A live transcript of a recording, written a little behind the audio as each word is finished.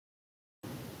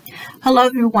Hello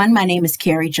everyone, my name is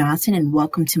Carrie Johnson and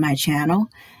welcome to my channel.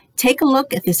 Take a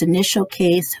look at this initial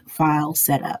case file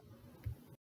setup.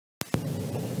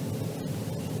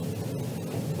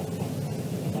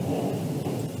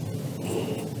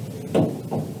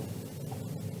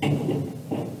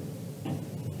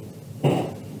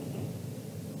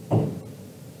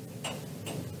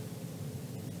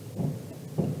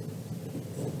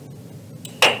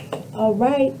 All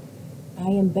right, I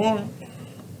am back.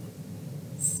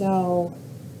 So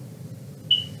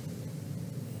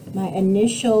my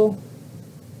initial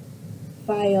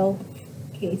file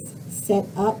case set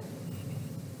up.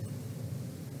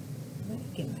 Let me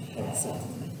get my headset on.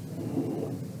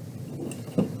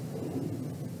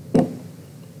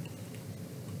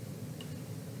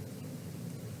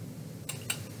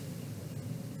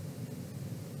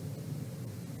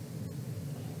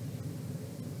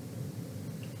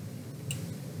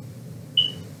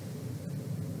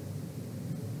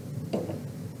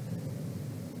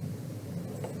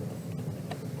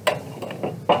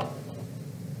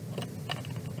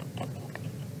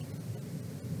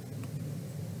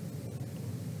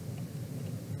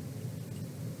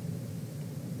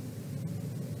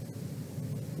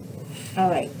 All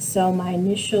right, so my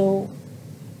initial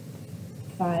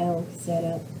file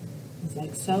setup is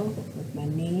like so, with my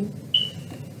name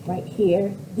right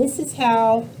here. This is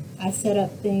how I set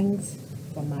up things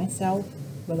for myself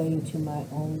relating to my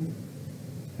own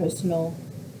personal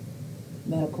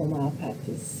medical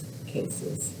malpractice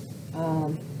cases.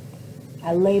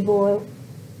 I label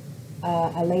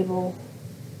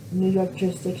New York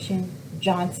jurisdiction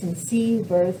Johnson C.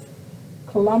 versus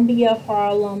Columbia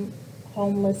Harlem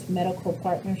Homeless Medical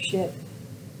Partnership.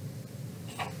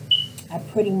 I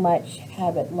pretty much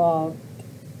have it log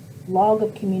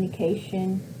of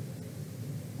communication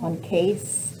on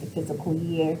case, the physical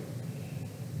year,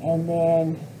 and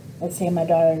then let's say my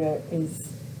daughter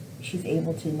she's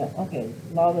able to know, okay,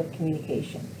 log of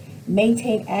communication.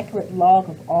 Maintain accurate log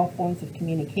of all forms of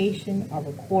communication are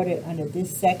recorded under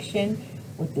this section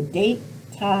with the date,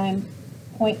 time,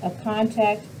 point of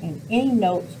contact, and any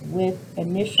notes with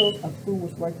initials of who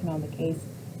was working on the case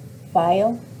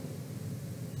file.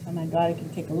 So my daughter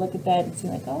can take a look at that and see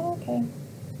like, oh, okay,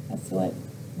 that's what's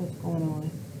going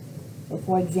on. So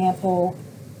for example,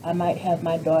 I might have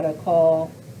my daughter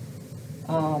call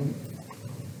the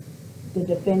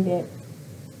defendant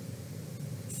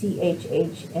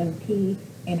CHHMP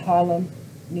in Harlem,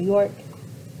 New York,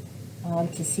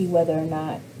 to see whether or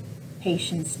not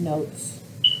patient's notes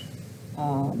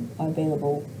are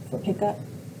available for pickup.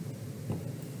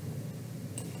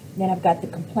 Then I've got the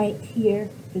complaint here,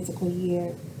 physical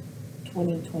year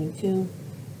 2022.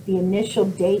 The initial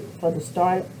date for the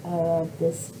start of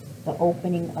the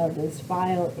opening of this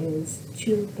file is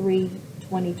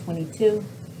 2/3/2022.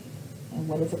 And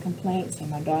what is a complaint? So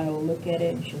my daughter will look at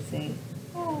it and she'll say,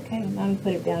 oh, okay, let me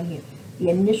put it down here. The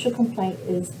initial complaint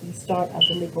is the start of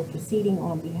the legal proceeding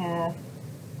on behalf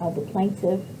of the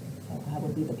plaintiff. So I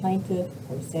would be the plaintiff,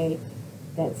 or say,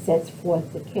 that sets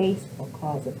forth the case or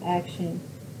cause of action,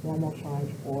 formal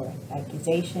charge or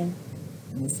accusation.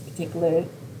 In this particular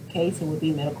case, it would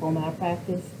be medical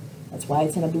malpractice. That's why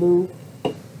it's in a blue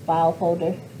file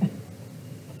folder.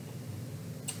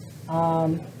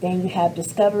 Then you have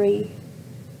discovery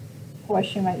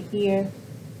portion right here,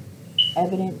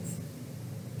 evidence.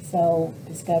 So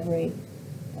discovery,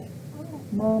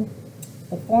 Mom,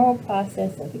 the formal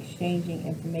process of exchanging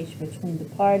information between the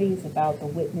parties about the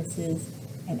witnesses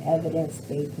and evidence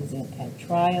they present at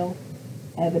trial.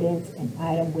 Evidence, an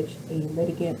item which a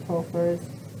litigant prefers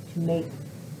to make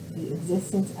the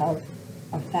existence of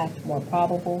a fact more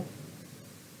probable.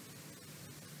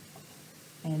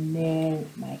 And then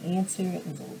my answer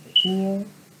is over here.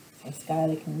 So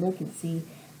Skylar can look and see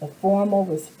the formal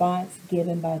response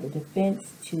given by the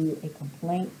defense to a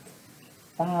complaint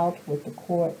filed with the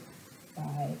court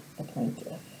by the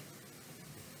plaintiff.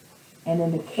 And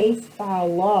then the case file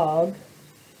log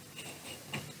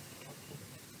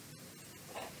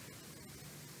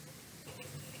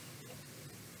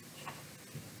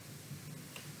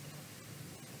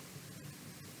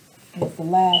is the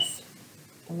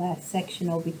last section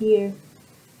over here,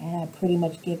 and I pretty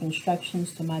much give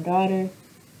instructions to my daughter.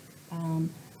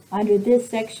 Under this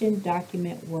section,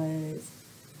 document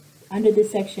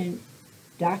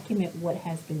what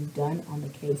has been done on the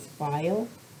case file.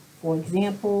 For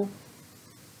example,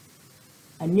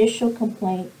 initial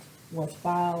complaint was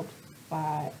filed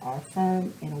by our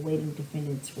firm and awaiting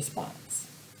defendant's response.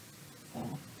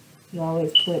 So you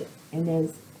always put, and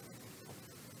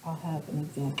I'll have an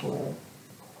example of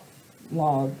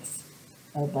logs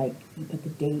of, like, you put the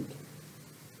date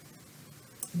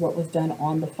what was done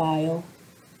on the file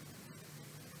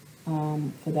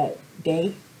for that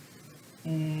day,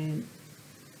 and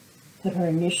put her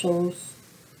initials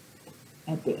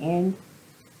at the end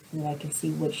so that I can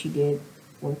see what she did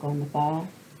work on the file,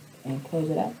 and close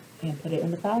it up and put it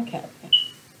in the file cabinet.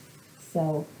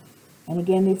 So, and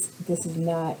again, this is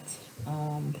not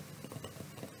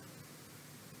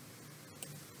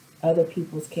other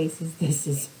people's cases. This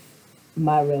is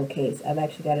my real case. I've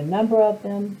actually got a number of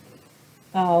them,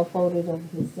 file folders over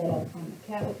here set up on the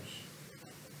couch.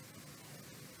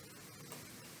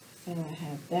 So I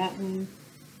have that one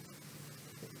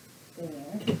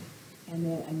there, and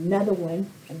then another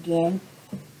one again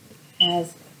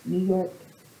has New York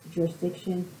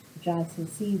jurisdiction, Johnson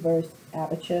C. versus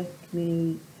Aperture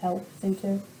Community Health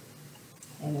Center.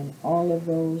 And then all of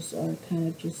those are kind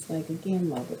of just like, again,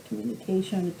 log of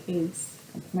communication on the case,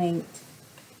 complaint,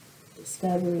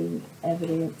 discovery,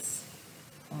 evidence.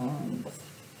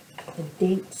 The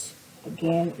date,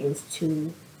 again, is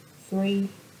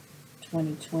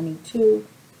 2/3/2022.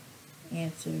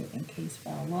 Answer and case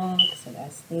file log, so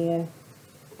that's there.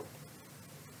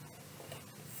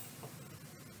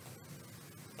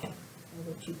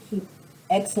 That you keep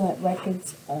excellent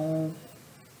records of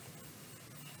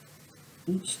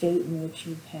each state in which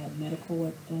you've had medical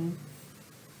work done,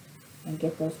 and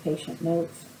get those patient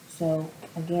notes. So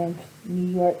again,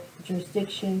 New York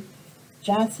jurisdiction,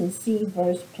 Johnson C.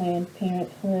 versus Planned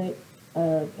Parenthood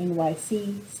of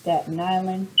NYC, Staten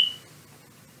Island.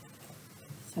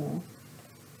 So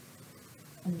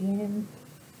again,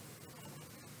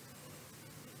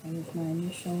 there's my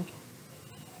initial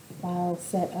file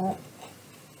set up.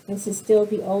 This is still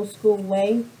the old school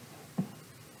way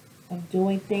of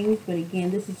doing things, but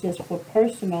again, this is just for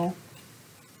personal,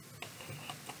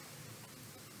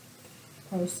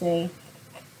 per se,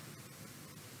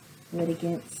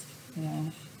 litigants, you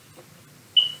know,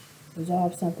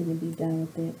 resolve something to be done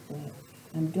with it. But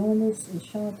I'm doing this and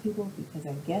showing people because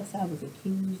I guess I was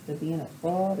accused of being a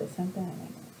fraud or something. I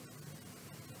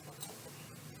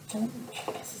don't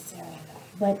necessarily know.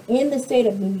 But in the state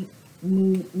of New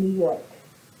York,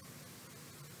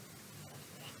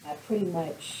 I pretty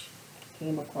much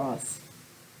came across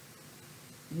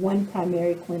one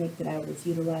primary clinic that I was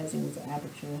utilizing was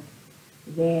Aperture.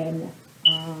 Then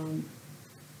ran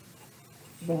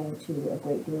into a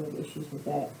great deal of issues with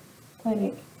that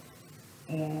clinic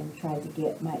and tried to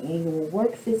get my annual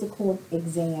work physical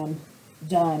exam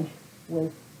done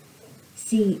with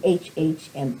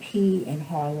CHHMP in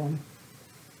Harlem.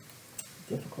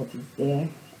 Difficulties there.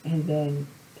 And then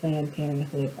Planned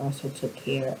Parenthood also took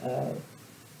care of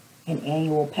an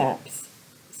annual PAPS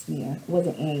smear. It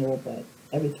wasn't annual, but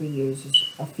every 3 years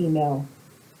a female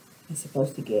is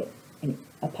supposed to get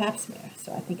a pap smear.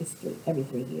 So I think it's every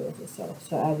 3 years or so.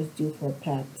 So I was due for a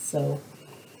pap. So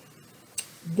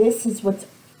this is what's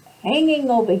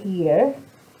hanging over here.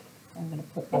 I'm going to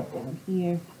put that down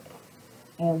here.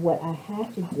 And what I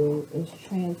have to do is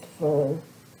transfer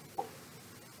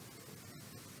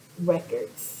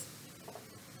records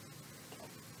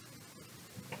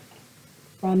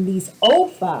from these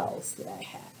old files that I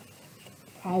have,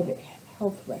 private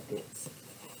health records.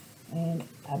 And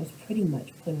I was pretty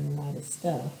much putting a lot of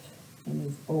stuff in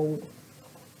these old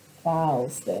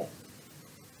files that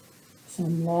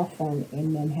some law firm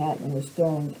in Manhattan was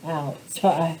throwing out. So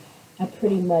I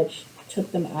pretty much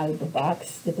took them out of the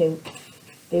box that they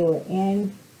were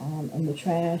in the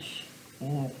trash,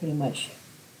 and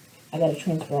I got to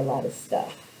transfer a lot of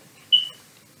stuff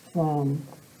from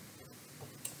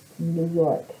New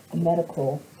York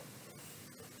medical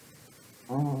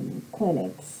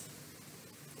clinics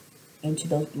into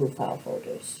those blue file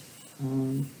folders,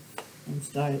 and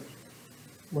start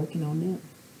working on them.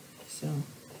 So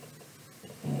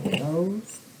there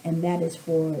goes, and that is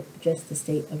for just the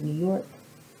state of New York.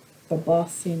 For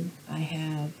Boston, I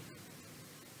have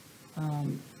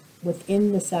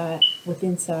inside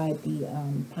the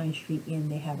Pine Street Inn,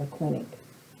 they have a clinic,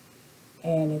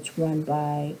 and it's run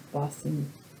by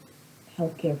Boston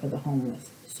Healthcare for the Homeless.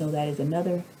 So that is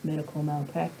another medical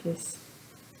malpractice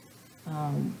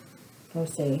per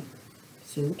se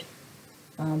suit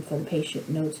for the patient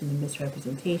notes and the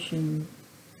misrepresentation,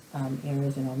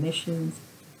 errors and omissions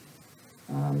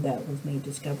that was made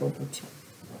discoverable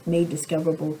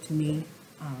to me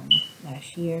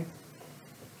last year.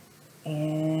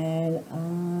 And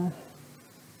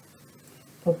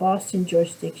for Boston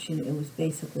jurisdiction, it was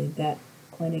basically that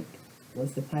clinic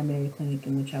was the primary clinic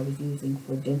in which I was using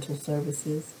for dental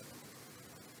services,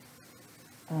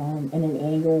 and an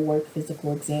annual work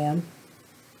physical exam.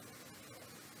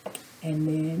 And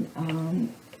then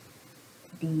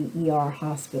the ER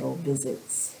hospital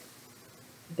visits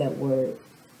that were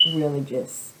really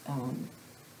just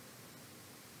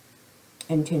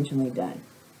intentionally done.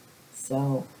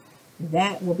 So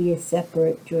that will be a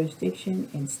separate jurisdiction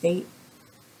and state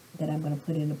that I'm going to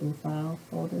put in a blue file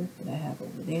folder that I have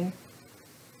over there.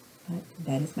 But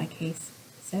that is my case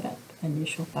setup,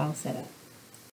 initial file setup.